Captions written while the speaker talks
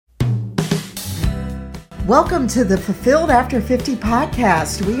Welcome to the Fulfilled After 50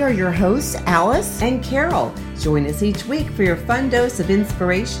 podcast. We are your hosts, Alice and Carol. Join us each week for your fun dose of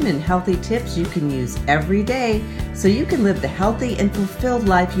inspiration and healthy tips you can use every day so you can live the healthy and fulfilled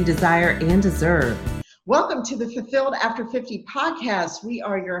life you desire and deserve. Welcome to the Fulfilled After 50 podcast. We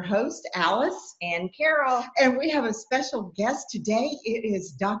are your hosts, Alice and Carol. And we have a special guest today. It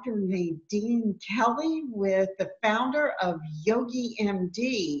is Dr. Nadine Kelly, with the founder of Yogi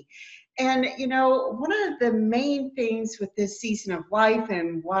M.D. And, you know, one of the main things with this season of life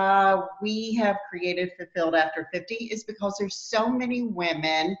and why we have created Fulfilled After 50 is because there's so many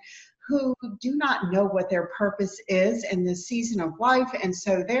women who do not know what their purpose is in this season of life. And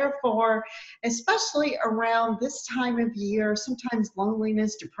so therefore, especially around this time of year, sometimes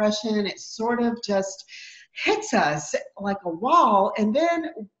loneliness, depression, it sort of just hits us like a wall. And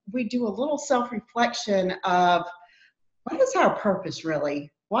then we do a little self-reflection of, what is our purpose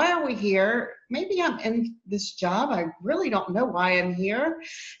really? Why are we here? Maybe I'm in this job. I really don't know why I'm here.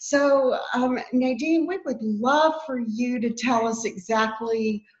 So Nadine, we would love for you to tell us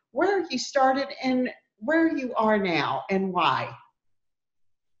exactly where you started and where you are now and why.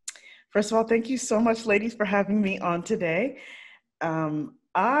 First of all, thank you so much, ladies, for having me on today. It's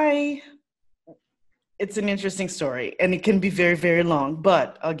an interesting story, and it can be very, very long,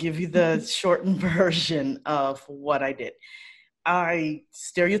 but I'll give you the shortened version of what I did. I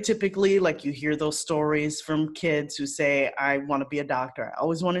stereotypically, like you hear those stories from kids who say, I want to be a doctor. I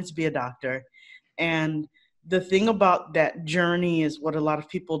always wanted to be a doctor. And the thing about that journey is what a lot of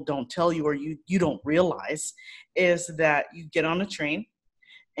people don't tell you, or you don't realize, is that you get on a train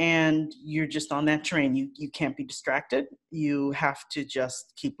and you're just on that train. You can't be distracted. You have to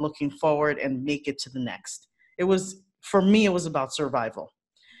just keep looking forward and make it to the next. For me, it was about survival.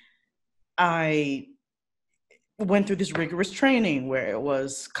 I went through this rigorous training where it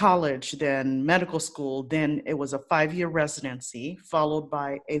was college, then medical school, then it was a 5-year residency, followed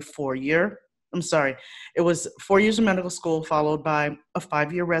by a 4-year. It was 4 years of medical school, followed by a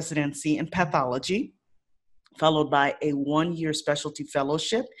 5-year residency in pathology, followed by a 1-year specialty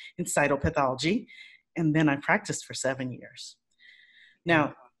fellowship in cytopathology, and then I practiced for 7 years.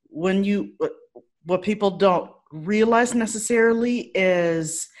 Now, what people don't realize necessarily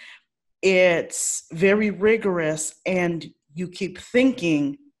is it's very rigorous, and you keep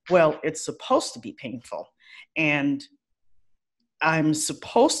thinking, well, it's supposed to be painful, and I'm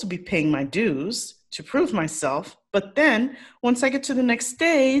supposed to be paying my dues to prove myself, but then once I get to the next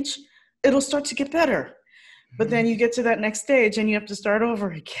stage, it'll start to get better. But then you get to that next stage and you have to start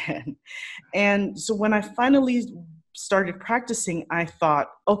over again. And so when I finally started practicing, I thought,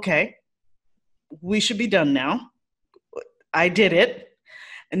 okay, we should be done now. I did it.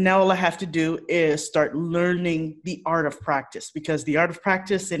 And now all I have to do is start learning the art of practice, because the art of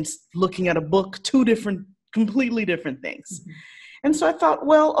practice and looking at a book, completely different things. Mm-hmm. And so I thought,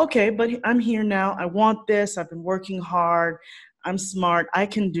 well, okay, but I'm here now. I want this. I've been working hard. I'm smart. I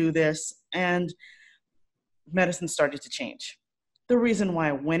can do this. And medicine started to change. The reason why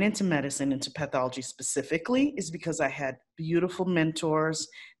I went into medicine, into pathology specifically, is because I had beautiful mentors.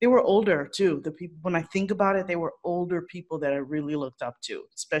 They were older too. The people, when I think about it, they were older people that I really looked up to,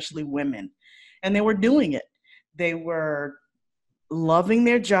 especially women. And they were doing it. They were loving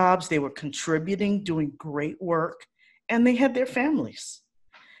their jobs. They were contributing, doing great work, and they had their families.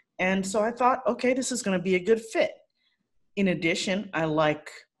 And so I thought, okay, this is going to be a good fit. In addition, I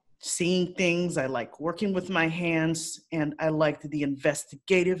like seeing things. I like working with my hands, and I liked the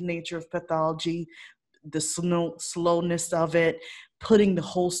investigative nature of pathology, the slowness of it, putting the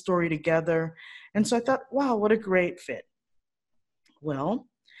whole story together. And so I thought, wow, what a great fit. Well,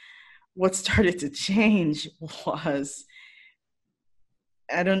 what started to change was,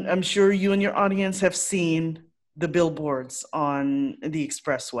 I'm sure you and your audience have seen the billboards on the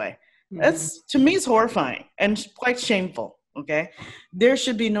expressway. Mm-hmm. That's, to me, is horrifying and quite shameful. Okay, there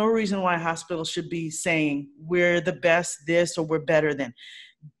should be no reason why hospitals should be saying we're the best this or we're better than.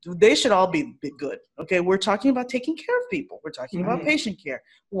 They should all be good. Okay, we're talking about taking care of people. We're talking about patient care.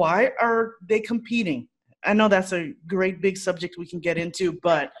 Why are they competing? I know that's a great big subject we can get into,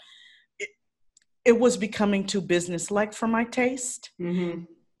 but it was becoming too business-like for my taste. Mm-hmm.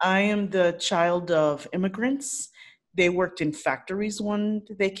 I am the child of immigrants. They worked in factories when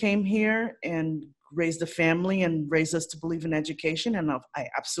they came here and raised a family and raised us to believe in education, and I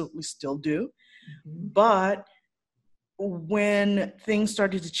absolutely still do. Mm-hmm. But when things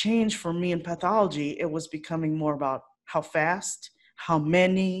started to change for me in pathology, it was becoming more about how fast, how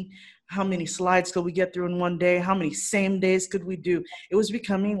many slides could we get through in one day, how many same days could we do. It was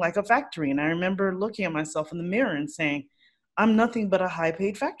becoming like a factory, and I remember looking at myself in the mirror and saying, I'm nothing but a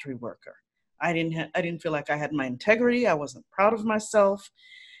high-paid factory worker. I didn't feel like I had my integrity. I wasn't proud of myself.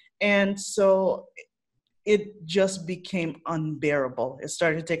 And so it just became unbearable. It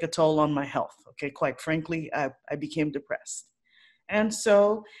started to take a toll on my health. Okay, quite frankly, I became depressed. And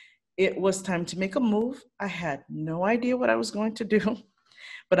so it was time to make a move. I had no idea what I was going to do,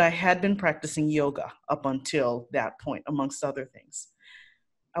 but I had been practicing yoga up until that point, amongst other things.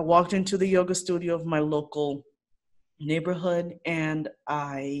 I walked into the yoga studio of my local neighborhood and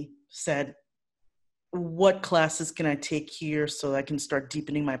I said, what classes can I take here so I can start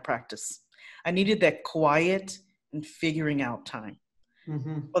deepening my practice? I needed that quiet and figuring out time.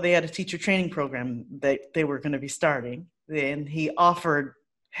 Mm-hmm. Well, they had a teacher training program that they were going to be starting. And he offered,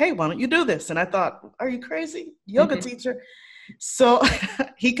 hey, why don't you do this? And I thought, are you crazy? Yoga teacher. So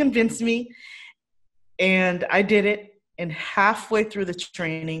he convinced me and I did it. And halfway through the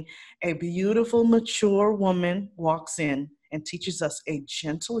training, a beautiful, mature woman walks in and teaches us a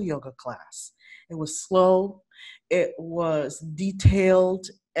gentle yoga class. It was slow. It was detailed.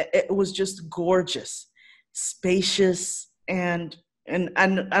 It was just gorgeous, spacious, and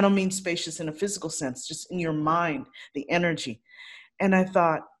I don't mean spacious in a physical sense, just in your mind, the energy. And I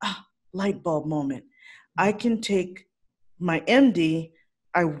thought, light bulb moment. I can take my MD.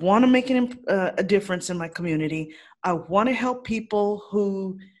 I want to make a difference in my community. I want to help people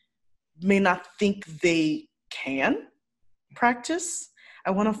who may not think they can practice.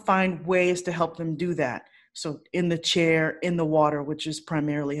 I want to find ways to help them do that. So in the chair, in the water, which is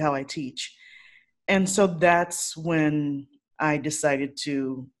primarily how I teach. And so that's when I decided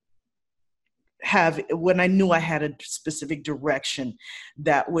to when I knew I had a specific direction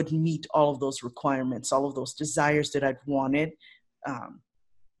that would meet all of those requirements, all of those desires that I'd wanted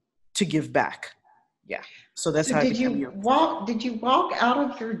to give back. Yeah. So that's how did you walk out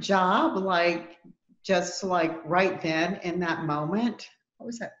of your job just right then in that moment? What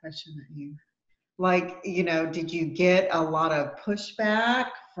was that question that you did you get a lot of pushback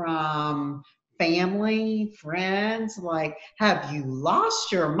from family, friends? Have you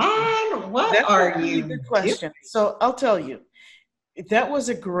lost your mind? What are you doing? Good question. So I'll tell you, that was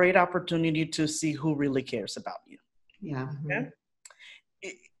a great opportunity to see who really cares about you. Yeah. Okay?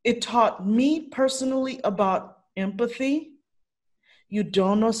 It taught me personally about empathy. You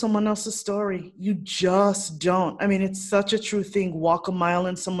don't know someone else's story. You just don't. I mean, it's such a true thing. Walk a mile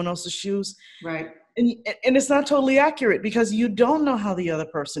in someone else's shoes. Right. And it's not totally accurate because you don't know how the other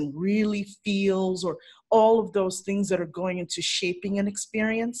person really feels or all of those things that are going into shaping an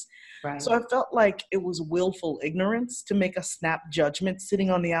experience. Right. So I felt like it was willful ignorance to make a snap judgment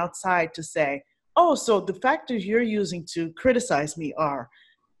sitting on the outside to say, oh, so the factors you're using to criticize me are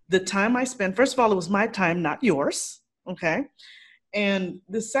the time I spent. First of all, it was my time, not yours. Okay. And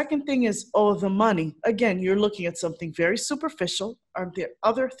the second thing is, the money. Again, you're looking at something very superficial. Are there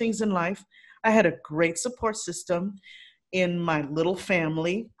other things in life? I had a great support system in my little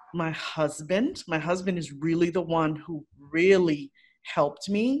family. My husband is really the one who really helped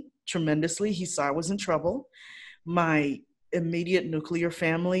me tremendously. He saw I was in trouble. My immediate nuclear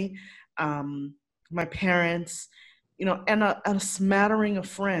family, my parents, and a smattering of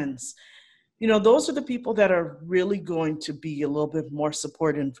friends. Those are the people that are really going to be a little bit more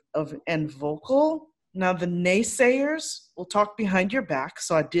supportive and vocal. Now, the naysayers will talk behind your back,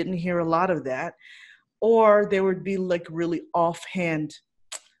 so I didn't hear a lot of that. Or there would be really offhand,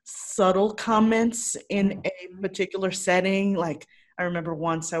 subtle comments in a particular setting. Like I remember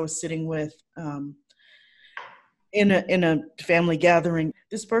once I was sitting with, in a family gathering,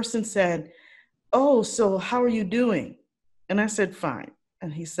 this person said, oh, so how are you doing? And I said, fine.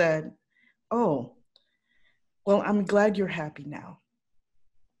 And he said, oh, well, I'm glad you're happy now.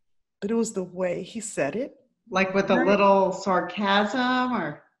 But it was the way he said it. Like with a little sarcasm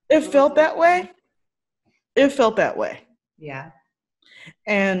or? It felt that way. It felt that way. Yeah.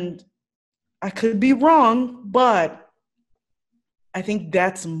 And I could be wrong, but I think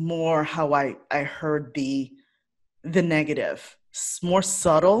that's more how I heard the negative. It's more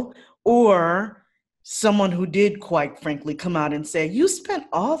subtle, or someone who did quite frankly come out and say, you spent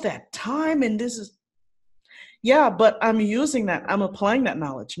all that time and this is, yeah, but I'm using that. I'm applying that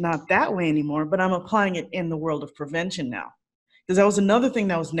knowledge, not that way anymore, but I'm applying it in the world of prevention now. Because that was another thing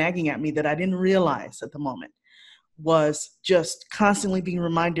that was nagging at me that I didn't realize at the moment, was just constantly being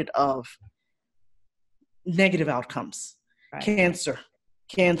reminded of negative outcomes, right. Cancer,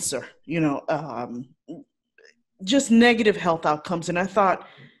 just negative health outcomes. And I thought,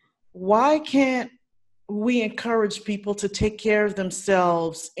 why can't we encourage people to take care of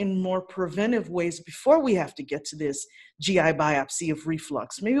themselves in more preventive ways before we have to get to this GI biopsy of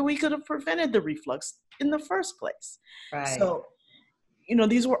reflux? Maybe we could have prevented the reflux in the first place. Right. So,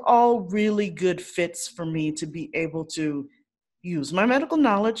 these were all really good fits for me to be able to use my medical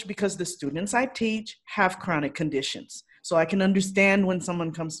knowledge, because the students I teach have chronic conditions. So I can understand when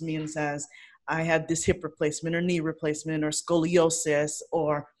someone comes to me and says, I had this hip replacement or knee replacement or scoliosis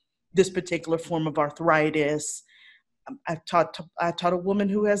or this particular form of arthritis. I taught a woman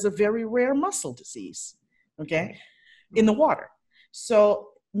who has a very rare muscle disease, okay, in the water. So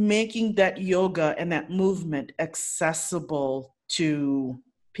making that yoga and that movement accessible to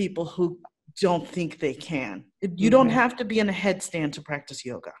people who don't think they can. You don't have to be in a headstand to practice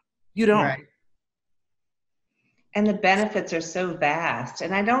yoga. You don't. Right. And the benefits are so vast.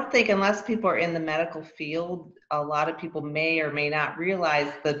 And I don't think, unless people are in the medical field, a lot of people may or may not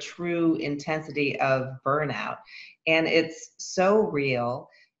realize the true intensity of burnout. And it's so real.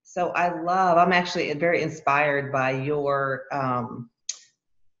 So I'm actually very inspired by your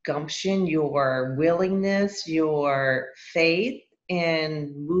gumption, your willingness, your faith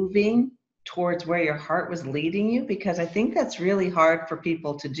in moving towards where your heart was leading you, because I think that's really hard for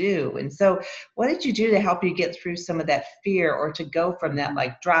people to do. And so what did you do to help you get through some of that fear, or to go from that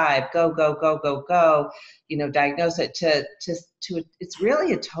like drive, go, diagnose it to it's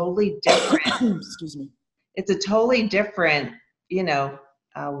really a totally different, excuse me. It's a totally different,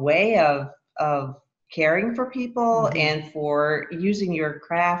 way of caring for people and for using your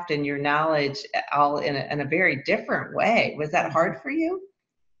craft and your knowledge all in a very different way. Was that hard for you?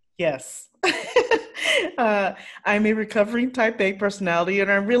 Yes. I'm a recovering type A personality,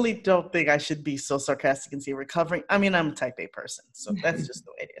 and I really don't think I should be so sarcastic and say recovering. I mean, I'm a type A person, so that's just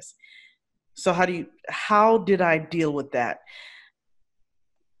the way it is. So how did I deal with that?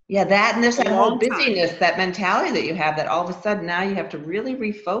 Yeah, that, and there's that whole busyness, that mentality that you have, that all of a sudden now you have to really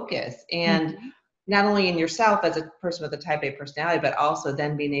refocus, and not only in yourself as a person with a type A personality, but also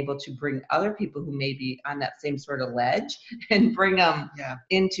then being able to bring other people who may be on that same sort of ledge and bring them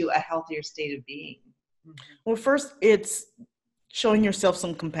into a healthier state of being. Well, first, it's showing yourself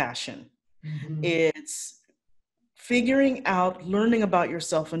some compassion. It's figuring out, learning about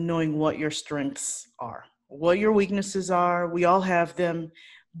yourself and knowing what your strengths are, what your weaknesses are. We all have them,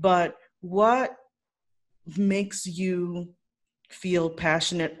 but what makes you feel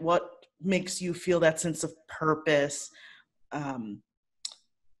passionate? What makes you feel that sense of purpose? And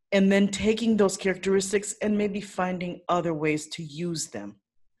then taking those characteristics and maybe finding other ways to use them.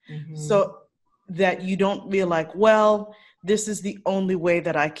 So that you don't feel like, well, this is the only way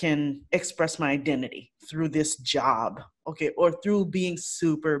that I can express my identity, through this job, okay, or through being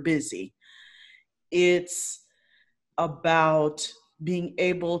super busy. It's about being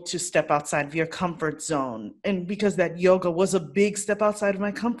able to step outside of your comfort zone. And because that yoga was a big step outside of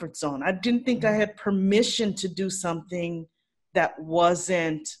my comfort zone, I didn't think I had permission to do something that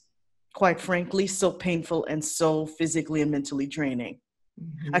wasn't, quite frankly, so painful and so physically and mentally draining.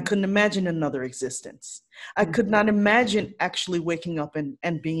 I couldn't imagine another existence. I could not imagine actually waking up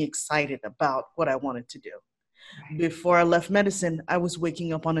and being excited about what I wanted to do. Before I left medicine, I was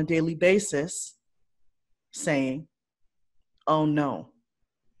waking up on a daily basis saying, oh no,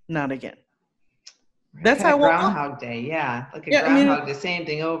 not again. That's how I woke up. Groundhog Day, like a groundhog, the same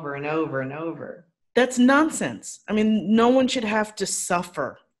thing over and over and over. That's nonsense. I mean, no one should have to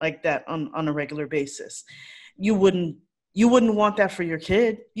suffer like that on a regular basis. You wouldn't want that for your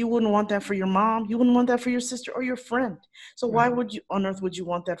kid. You wouldn't want that for your mom. You wouldn't want that for your sister or your friend. So why on earth would you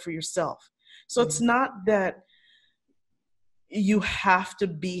want that for yourself? So it's not that you have to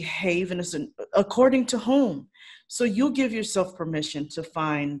behave according to whom. So you give yourself permission to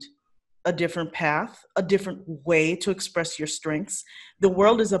find a different path, a different way to express your strengths. The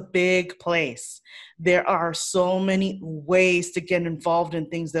world is a big place. There are so many ways to get involved in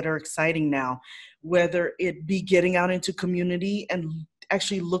things that are exciting now, whether it be getting out into community and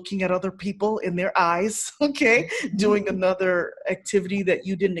actually looking at other people in their eyes, okay, doing another activity that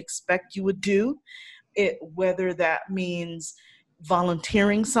you didn't expect you would do, whether that means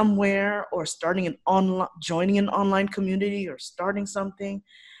volunteering somewhere or joining an online community or starting something.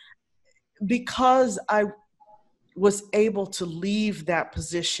 Because I was able to leave that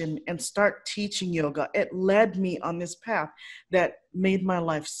position and start teaching yoga, it led me on this path that made my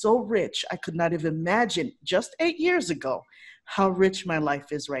life so rich. I could not have imagined just 8 years ago how rich my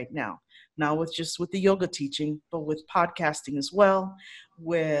life is right now. Now with the yoga teaching, but with podcasting as well,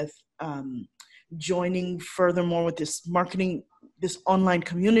 with joining furthermore with this marketing, this online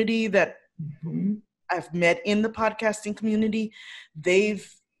community that I've met in the podcasting community.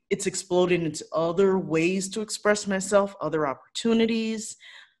 It's exploded into other ways to express myself, other opportunities,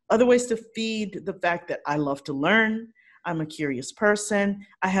 other ways to feed the fact that I love to learn. I'm a curious person.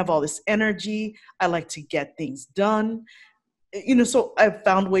 I have all this energy. I like to get things done. so I've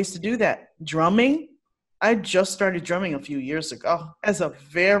found ways to do that. Drumming. I just started drumming a few years ago as a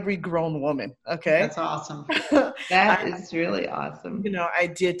very grown woman. Okay. That's awesome. That is really awesome. I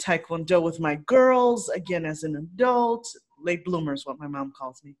did Taekwondo with my girls, again, as an adult. Late bloomer is what my mom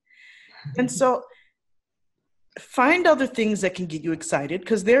calls me. And so find other things that can get you excited,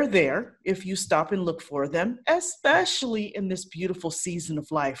 because they're there if you stop and look for them, especially in this beautiful season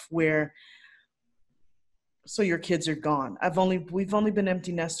of life where your kids are gone. We've only been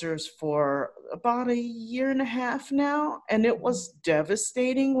empty nesters for about a year and a half now, and it was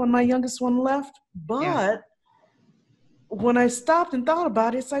devastating when my youngest one left. But when I stopped and thought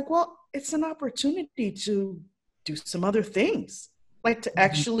about it, it's like, well, it's an opportunity to do some other things, like to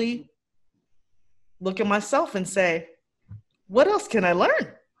actually look at myself and say, what else can I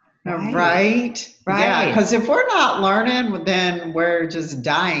learn? Right. Yeah, because if we're not learning, then we're just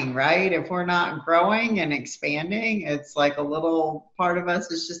dying, right? If we're not growing and expanding, it's like a little part of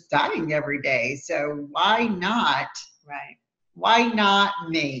us is just dying every day. So why not? Right. Why not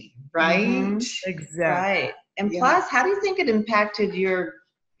me? Right? Mm-hmm. Exactly. Right. And plus, how do you think it impacted your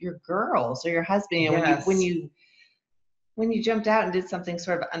girls or your husband? When you jumped out and did something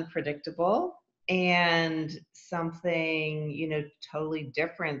sort of unpredictable and something, totally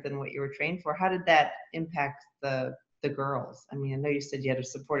different than what you were trained for, how did that impact the girls? I mean, I know you said you had a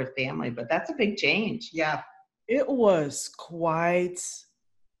supportive family, but that's a big change. Yeah. It was quite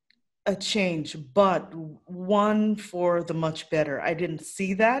a change, but one for the much better. I didn't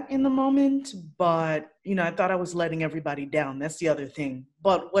see that in the moment, but I thought I was letting everybody down. That's the other thing.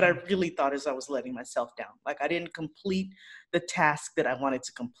 But what I really thought is I was letting myself down. Like, I didn't complete the task that I wanted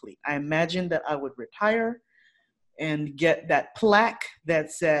to complete. I imagined that I would retire and get that plaque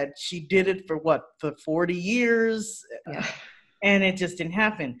that said she did it for 40 years. Yeah. And it just didn't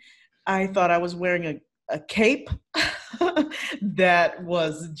happen. I thought I was wearing a cape that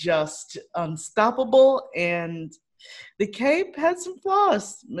was just unstoppable, and the cape had some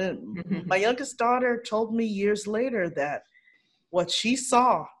flaws. My youngest daughter told me years later that what she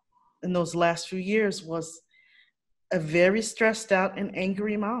saw in those last few years was a very stressed out and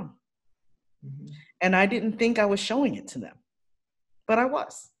angry mom. Mm-hmm. And I didn't think I was showing it to them, but I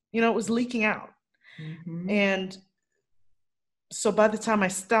was. It was leaking out. Mm-hmm. And so by the time I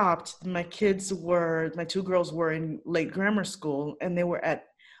stopped, my two girls were in late grammar school, and they were at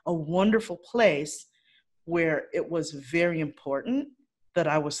a wonderful place where it was very important that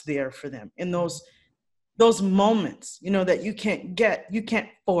I was there for them in those moments, that you can't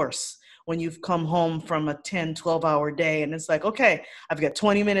force when you've come home from a 10, 12-hour day. And it's like, okay, I've got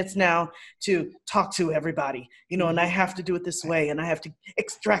 20 minutes now to talk to everybody, and I have to do it this way, and I have to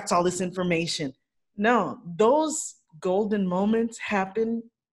extract all this information. No, those golden moments happen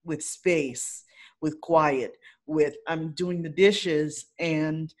with space, with quiet, with I'm doing the dishes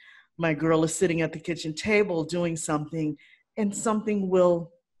and my girl is sitting at the kitchen table doing something, and something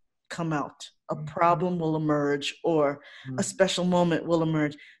will come out. A problem will emerge, or a special moment will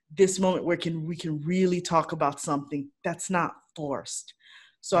emerge. This moment where we can really talk about something that's not forced.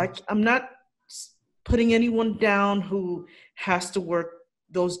 So I'm not putting anyone down who has to work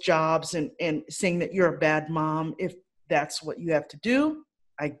those jobs and saying that you're a bad mom. If that's what you have to do,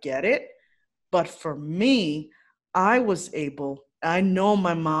 I get it. But for me, I know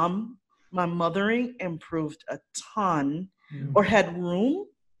my mothering improved a ton, or had room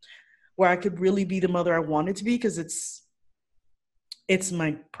where I could really be the mother I wanted to be, because it's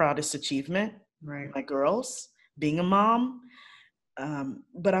my proudest achievement, right? My girls, being a mom.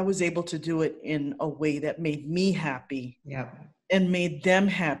 But I was able to do it in a way that made me happy. Yeah. And made them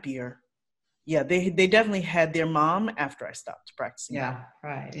happier. Yeah, they definitely had their mom after I stopped practicing. Yeah,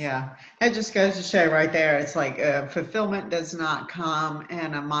 right. Yeah. It just goes to show right there, it's like fulfillment does not come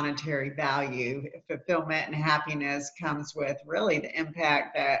in a monetary value. Fulfillment and happiness comes with really the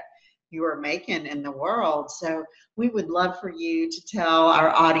impact that you are making in the world. So we would love for you to tell our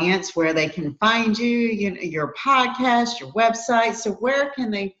audience where they can find you, your podcast, your website. So where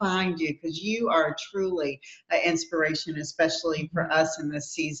can they find you? Because you are truly an inspiration, especially for us in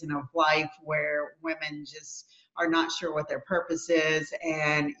this season of life where women just are not sure what their purpose is.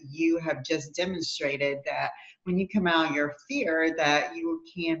 And you have just demonstrated that when you come out of your fear, that you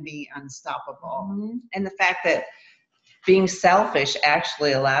can be unstoppable. Mm-hmm. And the fact that being selfish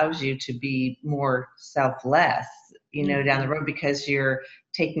actually allows you to be more selfless, down the road, because you're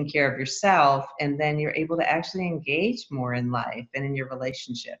taking care of yourself, and then you're able to actually engage more in life and in your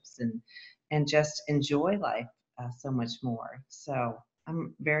relationships and just enjoy life so much more. So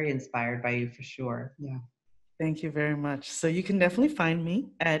I'm very inspired by you, for sure. Yeah. Thank you very much. So you can definitely find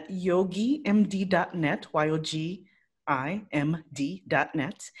me at yogimd.net,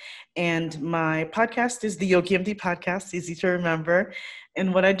 YogiMD.net. And my podcast is the Yogi M.D podcast, easy to remember.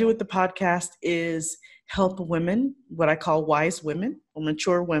 And what I do with the podcast is help women, what I call wise women or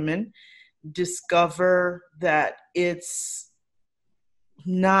mature women, discover that it's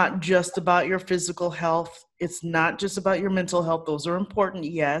not just about your physical health. It's not just about your mental health. Those are important,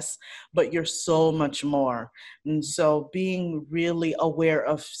 yes, but you're so much more. And so being really aware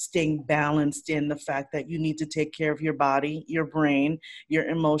of staying balanced in the fact that you need to take care of your body, your brain, your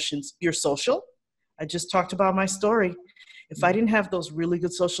emotions, your social. I just talked about my story. If I didn't have those really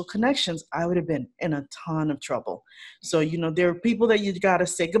good social connections, I would have been in a ton of trouble. So, there are people that you got to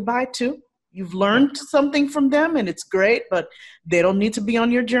say goodbye to. You've learned something from them and it's great, but they don't need to be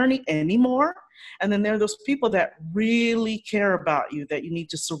on your journey anymore. And then there are those people that really care about you that you need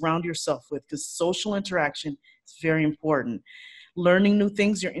to surround yourself with, because social interaction is very important. Learning new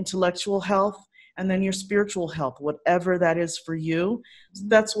things, your intellectual health, and then your spiritual health, whatever that is for you. So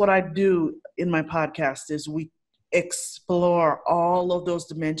that's what I do in my podcast is we explore all of those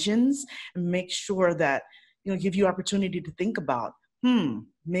dimensions and make sure that, give you opportunity to think about,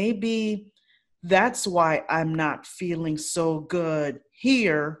 maybe that's why I'm not feeling so good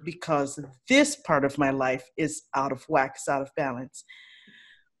here, because this part of my life is out of whack, it's out of balance.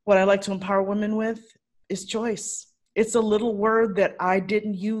 What I like to empower women with is choice. It's a little word that I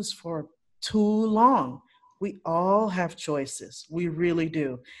didn't use for too long. We all have choices. We really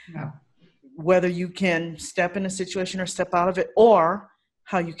do. Yeah. Whether you can step in a situation or step out of it, or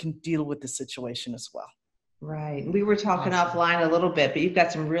how you can deal with the situation as well. Right. We were talking offline a little bit, but you've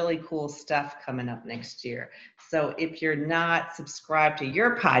got some really cool stuff coming up next year. So if you're not subscribed to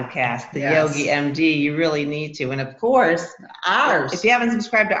your podcast, the Yogi MD, you really need to. And of course, ours. If you haven't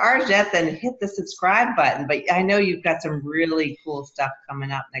subscribed to ours yet, then hit the subscribe button. But I know you've got some really cool stuff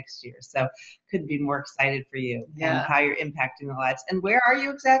coming up next year. So couldn't be more excited for you and how you're impacting the lives. And where are you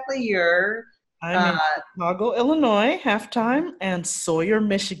exactly? I'm in Chicago, Illinois, halftime, and Sawyer,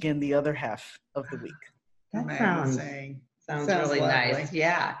 Michigan, the other half of the week. That sounds really lovely. nice.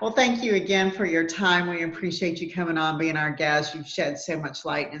 Yeah. Well, thank you again for your time. We appreciate you coming on, being our guest. You've shed so much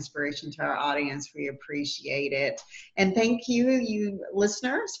light and inspiration to our audience. We appreciate it. And thank you, you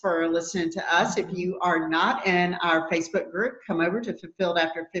listeners, for listening to us. If you are not in our Facebook group, come over to Fulfilled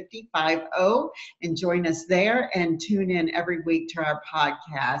After 50 and join us there, and tune in every week to our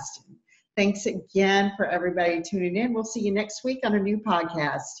podcast. Thanks again for everybody tuning in. We'll see you next week on a new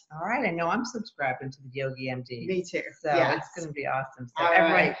podcast. All right. I know I'm subscribing to the Yogi MD. Me too. So it's going to be awesome. So all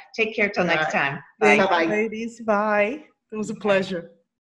everyone, right. take care till next time. Bye. Bye, ladies. Bye. It was a pleasure.